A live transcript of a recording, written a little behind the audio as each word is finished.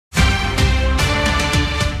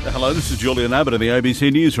Hello, this is Julian Abbott in the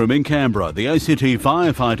ABC Newsroom in Canberra. The ACT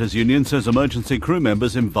Firefighters Union says emergency crew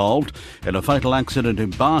members involved in a fatal accident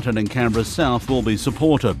in Barton in Canberra South will be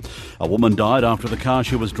supported. A woman died after the car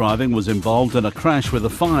she was driving was involved in a crash with a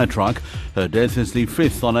fire truck. Her death is the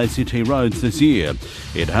fifth on ACT roads this year.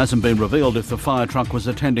 It hasn't been revealed if the fire truck was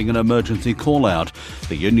attending an emergency call-out.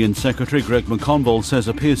 The Union Secretary, Greg McConville, says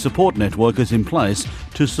a peer support network is in place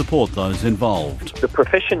to support those involved. The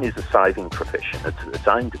profession is a saving profession. It's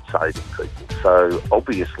aimed at saving people. So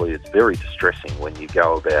obviously it's very distressing when you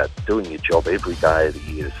go about doing your job every day of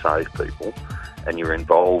the year to save people and you're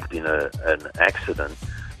involved in an accident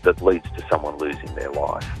that leads to someone losing their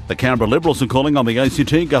life. The Canberra Liberals are calling on the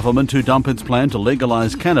ACT government to dump its plan to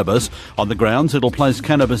legalise cannabis on the grounds it'll place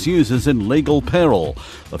cannabis users in legal peril.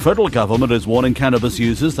 The federal government is warning cannabis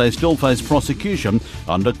users they still face prosecution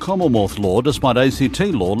under Commonwealth law despite ACT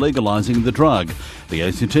law legalising the drug. The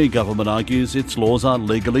ACT government argues its laws are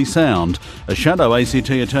legally sound. A shadow ACT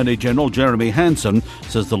Attorney General, Jeremy Hanson,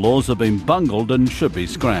 says the laws have been bungled and should be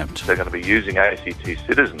scrapped. They're going to be using ACT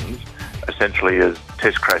citizens essentially as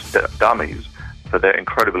test crash dummies for their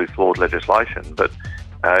incredibly flawed legislation. But,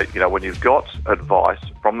 when you've got advice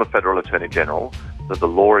from the Federal Attorney General that the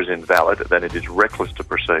law is invalid, then it is reckless to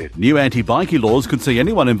proceed. New anti-bikie laws could see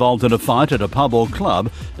anyone involved in a fight at a pub or club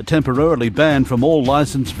temporarily banned from all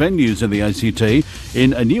licensed venues in the ACT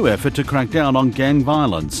in a new effort to crack down on gang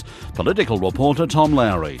violence. Political reporter Tom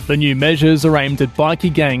Lowry. The new measures are aimed at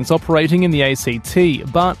bikie gangs operating in the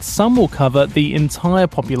ACT, but some will cover the entire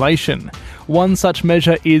population. One such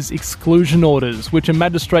measure is exclusion orders, which a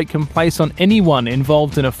magistrate can place on anyone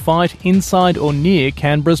involved in a fight inside or near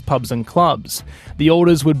Canberra's pubs and clubs. The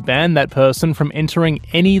orders would ban that person from entering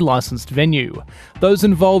any licensed venue. Those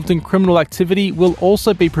involved in criminal activity will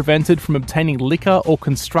also be prevented from obtaining liquor or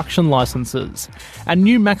construction licences. And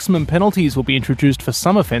new maximum penalties will be introduced for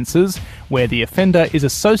some offences where the offender is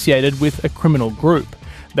associated with a criminal group.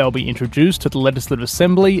 They'll be introduced to the Legislative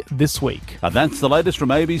Assembly this week. And that's the latest from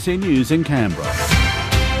ABC News in Canberra.